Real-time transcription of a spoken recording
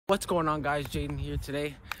What's going on, guys? Jaden here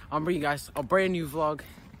today. I'm bringing you guys a brand new vlog.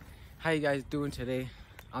 How you guys doing today?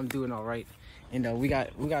 I'm doing all right. And we got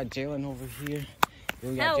Jaden over here.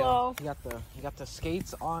 We got Hello. He got the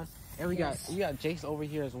skates on, and we got Jace over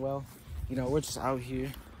here as well. You know, we're just out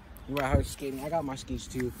here. We're out here skating. I got my skates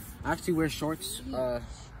too. I actually wear shorts.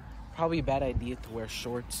 Probably a bad idea to wear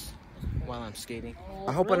shorts while I'm skating.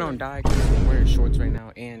 I hope I don't die because I'm wearing shorts right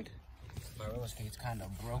now, and my roller skate's kind of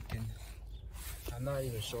broken. I'm not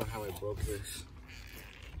even sure how I broke this.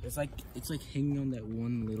 It's like hanging on that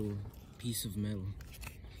one little piece of metal.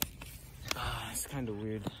 It's kind of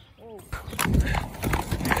weird.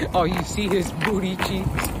 Oh, you see his booty cheeks?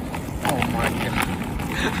 Oh my god.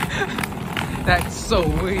 That's so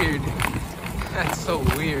weird. That's so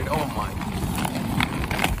weird. Oh my.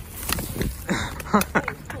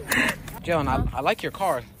 Jalen, I like your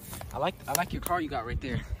car. I like your car you got right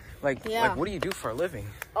there. Like, what do you do for a living?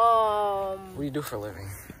 What do you do for a living?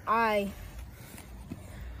 I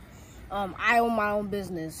own my own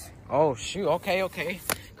business. Oh shoot, okay.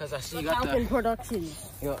 Cause I see you got the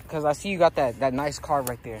Productions. Cause I see you got that nice car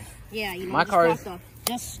right there. Yeah, you know, my car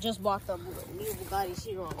is just bought the new Bugatti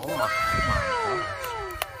Chiron. Oh my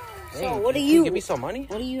god. So what do you give me some money?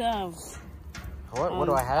 What do you have? What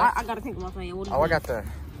do I have? I gotta think about that. What do you have?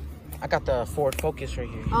 I got the Ford Focus right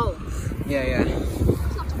here. Oh. Yeah.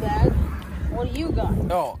 That's not too bad. What do you got?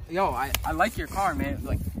 Yo, I like your car, man.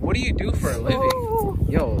 Like, what do you do for a living?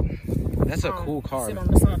 Yo, that's a cool car. Sit on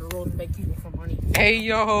the side of the road and beg people for money. Hey,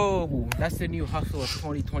 yo, that's the new hustle of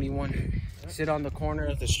 2021. Sit on the corner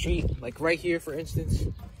of the street, like right here, for instance.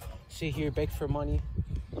 Sit here, beg for money.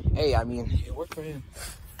 Hey, I mean, it worked for him.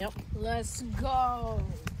 Yep. Let's go.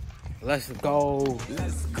 Let's go.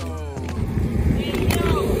 Let's go. Hey,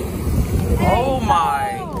 oh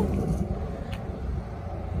my.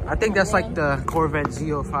 I think that's like the Corvette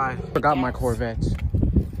Z05. Forgot my Corvettes.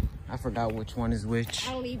 I forgot which one is which.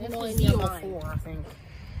 I don't even know any of mine. I think.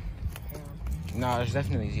 No, it's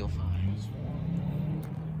definitely Z05.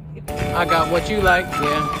 I got what you like,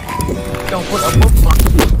 yeah. Don't put a book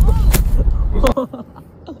on.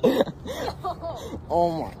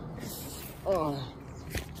 Oh my.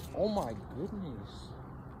 Oh my goodness.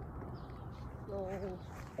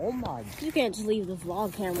 Oh my. You can't just leave the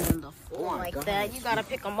vlog camera in the floor like God. that. You gotta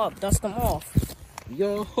pick them up, dust them off.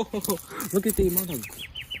 Yo, look at the amount of.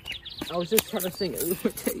 I was just trying to sing it.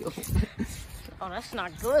 Oh, that's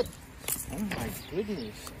not good. Oh my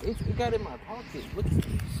goodness. It got in my pocket. Look at this.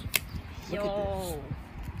 Look at this.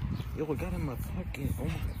 Yo, it got in my pocket. Oh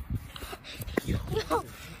my. Yo.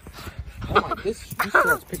 Oh my, this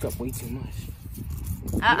shorts pick up way too much.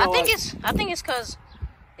 I think it's because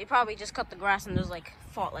they probably just cut the grass and there's like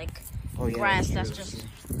grass that's just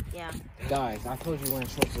Guys, I told you wearing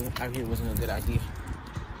shorts out here wasn't a good idea.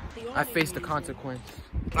 I faced the consequence.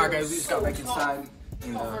 All right, guys, we just got back inside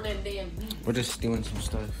and we're just doing some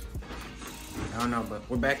stuff. I don't know, but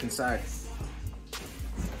we're back inside.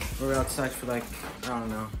 We're outside for like, I don't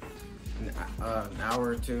know, an hour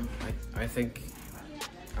or two. I think.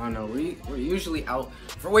 I don't know. We're usually out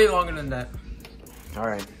for way longer than that. All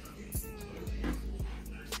right.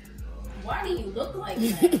 Why do you look like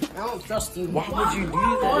that? I don't trust you. Why would you do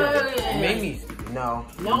that? Maybe. No.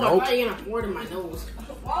 No, I'm not even affording my nose.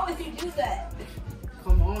 Why would you do that?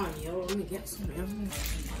 Come on, yo. Let me get some.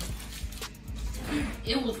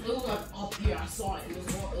 It was like up here. I saw it. It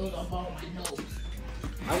was above my nose.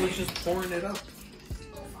 I was just pouring it up.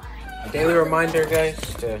 A daily reminder, guys,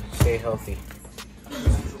 to stay healthy.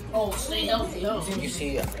 Oh, stay healthy, huh? You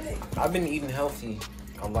see, I've been eating healthy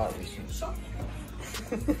a lot recently.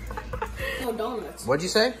 No donuts. What'd you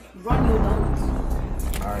say? Run your donuts.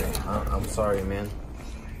 Alright, I'm sorry, man.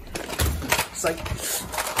 It's like...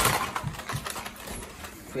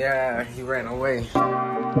 Yeah, he ran away.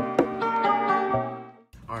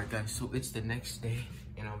 Alright, guys, so it's the next day,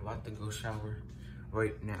 and I'm about to go shower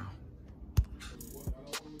right now.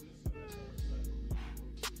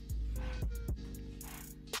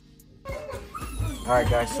 Alright,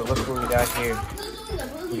 guys, so look what we got here.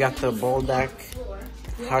 We got the Buldak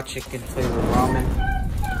hot chicken flavored ramen.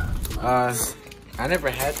 I never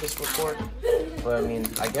had this before, but I mean,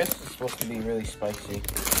 I guess it's supposed to be really spicy. You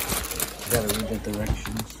gotta read the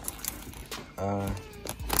directions. What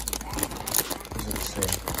does it say?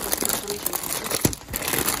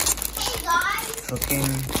 Cooking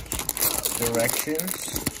directions.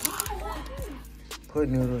 Put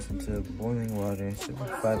noodles into boiling water, simmer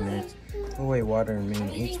for 5 minutes. Put away water and mean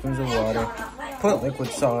 8 spoons of water. Put liquid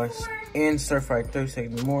sauce and stir fry 30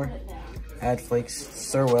 seconds more. Add flakes,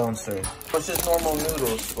 stir well and serve. It's just normal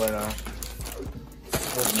noodles, but it's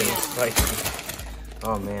supposed to be spicy.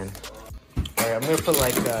 Oh man. Alright, I'm gonna put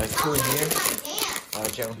like 2 in here.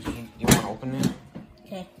 Joe, you wanna open it?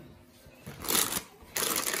 Okay.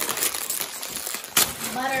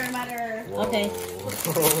 Butter. Whoa. Okay.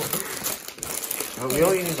 We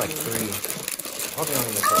only need like 3. I don't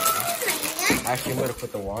need to put. Actually, I'm gonna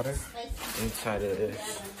put the water inside of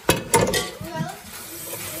this.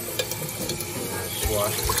 Just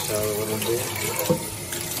wash this out a little bit.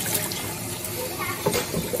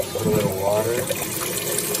 Put a little water.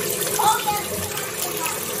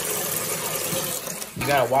 You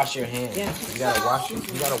gotta wash your hands. Yeah. You gotta wash your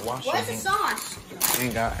hands. Where's the sauce?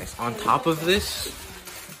 And guys, on top of this,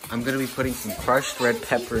 I'm gonna be putting some crushed red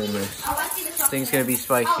pepper in this. This thing's gonna be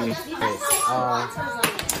spicy. Okay,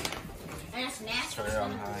 turn it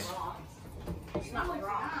on high.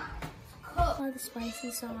 Oh, the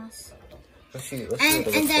spicy sauce. Let's see what And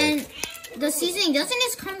it looks then like. the seasoning, doesn't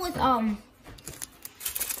this come with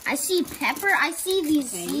I see pepper, I see these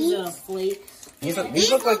seeds. These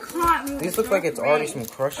look like it's already some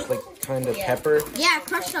crushed kind of pepper. Yeah,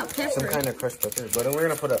 crushed up pepper. Some kind of crushed pepper. But then we're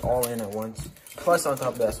gonna put it all in at once. Plus on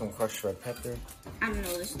top of that some crushed red pepper. I don't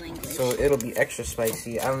know this language. So it'll be extra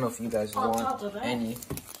spicy. I don't know if you guys want any.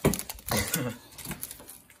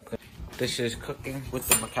 This is cooking with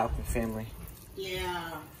the McAlpin family.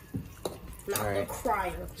 Yeah. Alright.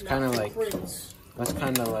 It's kind of like, let's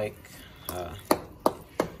kind of like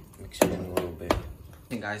mix it in a little bit.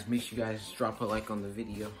 Hey guys, make sure you guys drop a like on the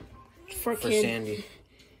video for Sandy.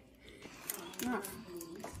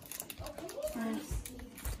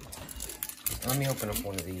 Let me open up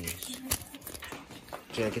one of these.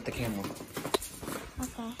 Jay, get the camera.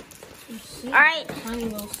 Okay. Alright.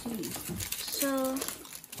 So.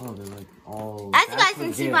 Oh, they're like all. As you guys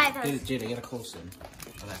can see by those. Jada, get a close in.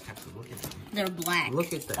 Oh, that pepper, look at that. They're black.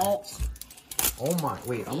 Look at that. Oh my,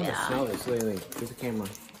 wait, I'm gonna smell this. Wait, get the camera.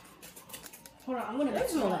 Hold on, I'm gonna make it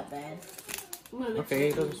smell that bad. Okay,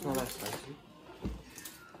 it doesn't smell that spicy.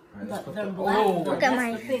 Right, but they're black. Look at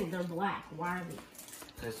my thing. They're black. Why are they?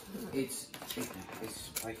 Because it's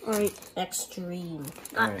spicy. Alright, extreme.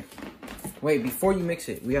 Alright. Wait, before you mix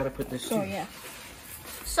it, we gotta put this. Oh yeah.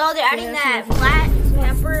 So they're adding that black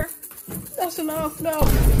pepper. That's enough. No.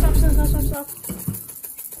 Stop.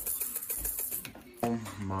 Oh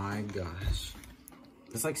my gosh.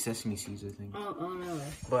 It's like sesame seeds, I think. Oh no.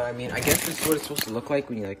 But I mean, I guess this is what it's supposed to look like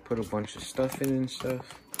when you like put a bunch of stuff in and stuff.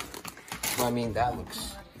 But I mean, that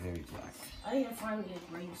looks very black. I need to finally get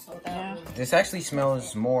green stuff. Yeah. This actually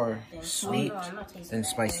smells more sweet than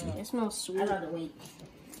spicy. It smells sweet. I'd rather wait.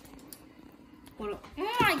 Hold up.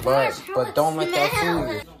 Oh my gosh, but don't let that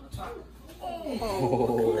fool you.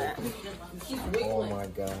 Oh. Oh my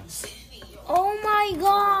gosh. Oh my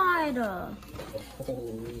god.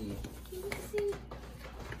 Holy.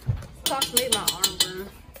 Fox made my arm burn.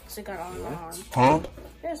 Cause it got on my arm. Huh?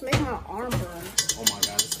 Yeah, it's making my arm burn. Oh my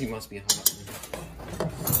god, this thing must be hot.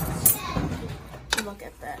 Look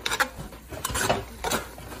at that.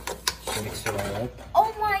 Mix it all up.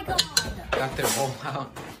 Oh my god. Got their bowl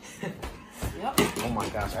out. Yep. Oh my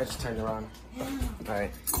gosh, I just turned around.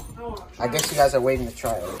 Alright. I guess you guys are waiting to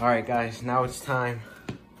try it. Alright guys, now it's time.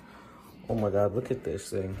 Oh my god, look at this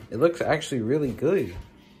thing. It looks actually really good.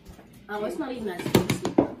 Oh, it's not even that spicy.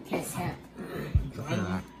 Can't tell.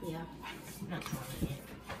 Yeah.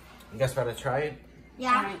 You guys about to try it?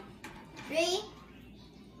 Yeah. Right.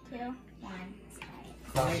 3, 2, 1.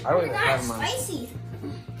 I don't even have It's mine. spicy.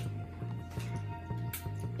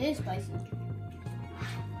 It is spicy.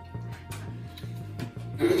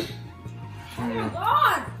 Oh my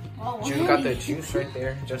god! You got the juice right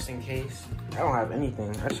there, just in case. I don't have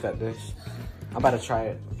anything. I just got this. I'm about to try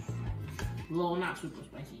it. Well, not super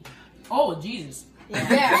spicy. Oh, Jesus.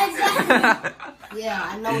 Yeah, exactly. Yeah,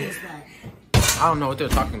 I noticed that. I don't know what they're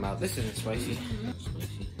talking about. This isn't spicy.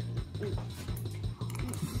 Spicy.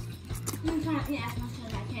 I'm trying to eat as much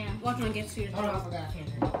as I can. Watch when it gets to your throat. I forgot I can't.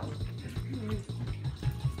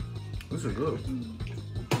 This is good.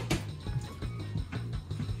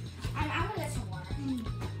 I'm gonna get some water.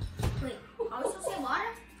 Wait, are we supposed to get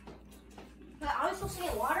water? Wait, are we supposed to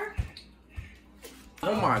get water?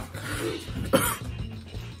 Oh my god.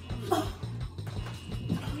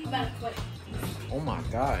 I'm about to quit. Oh my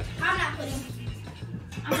god. I'm not quitting.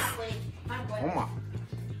 I'm not quitting. I'm quitting. Oh my.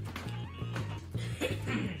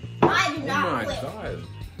 I do Oh not my quit. god.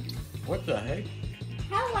 What the heck?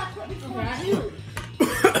 How do I quit before Right. you?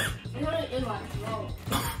 Put it in my throat.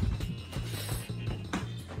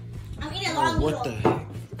 I'm eating a lot of What the noodles. heck?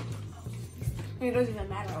 It doesn't even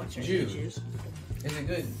matter what your Juice. age is. Is it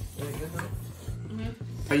good? Is it good though? Mm-hmm.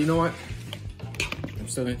 Hey, you know what? I'm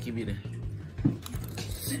still gonna keep eating.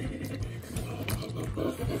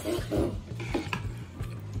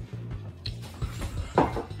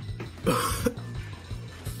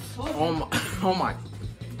 Oh my. Oh my. Oh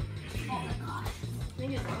my gosh.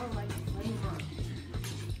 Thing is, I don't like the flavor.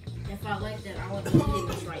 If I like that, I would be eating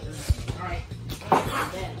this right now. Alright.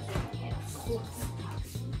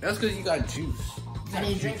 That's because you got juice. I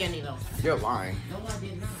didn't drink any though. You're lying. No, I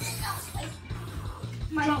did not.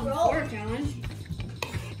 My throat. Challenge.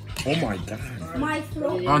 Oh my god. My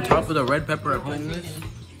throat. On top of the red pepper at home.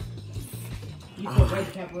 You put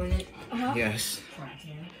red pepper in it? Yes.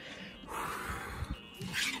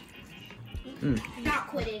 Not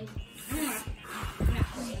quitting.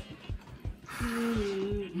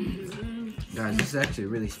 Guys, this is actually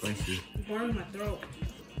really spicy. It burned my throat.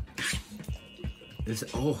 It's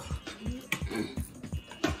I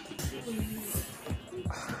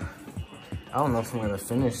don't know if I'm gonna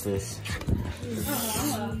finish this.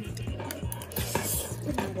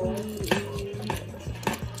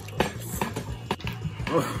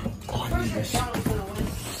 Oh, I need this.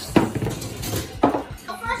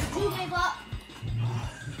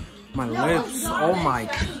 My lips. Oh my.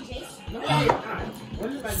 No, I did not. What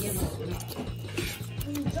did I give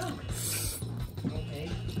up? Okay.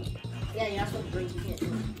 Yeah, you're not supposed to drink. You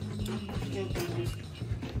can't drink.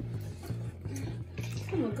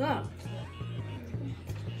 Oh my god.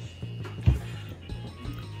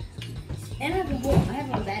 And I have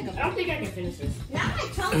a bag of. I don't think I can finish this. Now my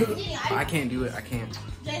tongue is bleeding. I can't do it. I can't.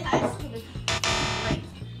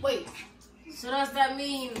 Wait. So does that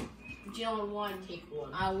mean Jalen won? Take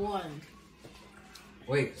one. I won.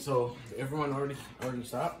 Wait. So everyone already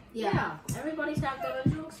stopped? Yeah. Everybody stopped there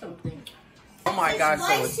and drink something. Oh my god! So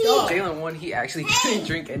Spicy. Jalen won. He actually didn't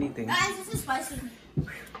drink anything. Guys, this is spicy.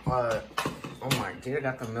 Oh my, Jada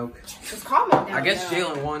got the milk. It's calming down. I guess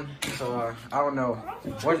Jalen won, so I don't know.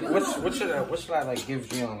 What should I like give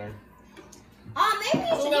Jalen there? Maybe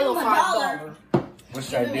you should give him $1. What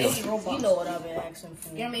should I do? You know what I've been asking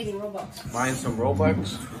for. Get maybe Robux. Buy him some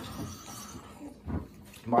Robux.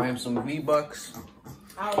 Buy him some V-Bucks.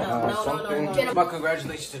 I don't know. Something. No. But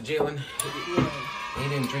congratulations to Jalen. He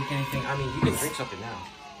didn't drink anything. I mean, you can drink something now.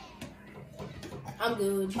 I'm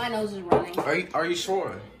good. My nose is running. Are you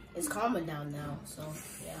sure? It's calming down now, so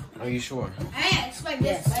yeah. Are you sure? I expect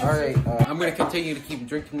this. All right. I'm gonna continue to keep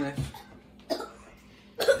drinking this.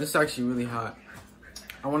 This is actually really hot.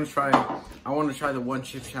 I want to try the one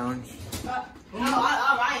chip challenge. No,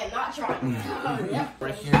 I am not trying. Yep.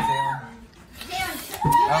 Right here, Jalen. I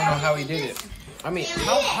don't know how he did it. I mean,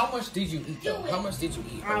 how much did you eat though? How much did you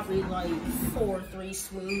eat? Probably like 4 or 3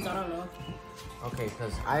 spoons. I don't know. Okay,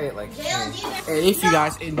 because I ate like 10. Jalen, And if you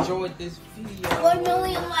guys enjoyed this video, 1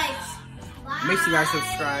 million likes. make sure you guys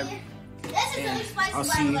subscribe. This is really And spicy, I'll by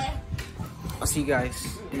see the you. way. I'll see you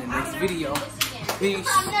guys in the next video. Peace.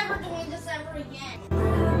 I'm never doing this ever again.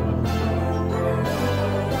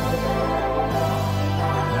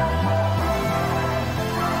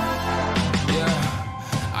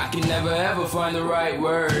 I can never ever find the right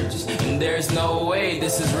words, and there's no way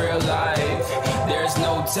this is real life. There's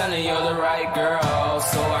no telling you're the right girl,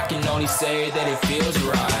 so I can only say that it feels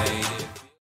right.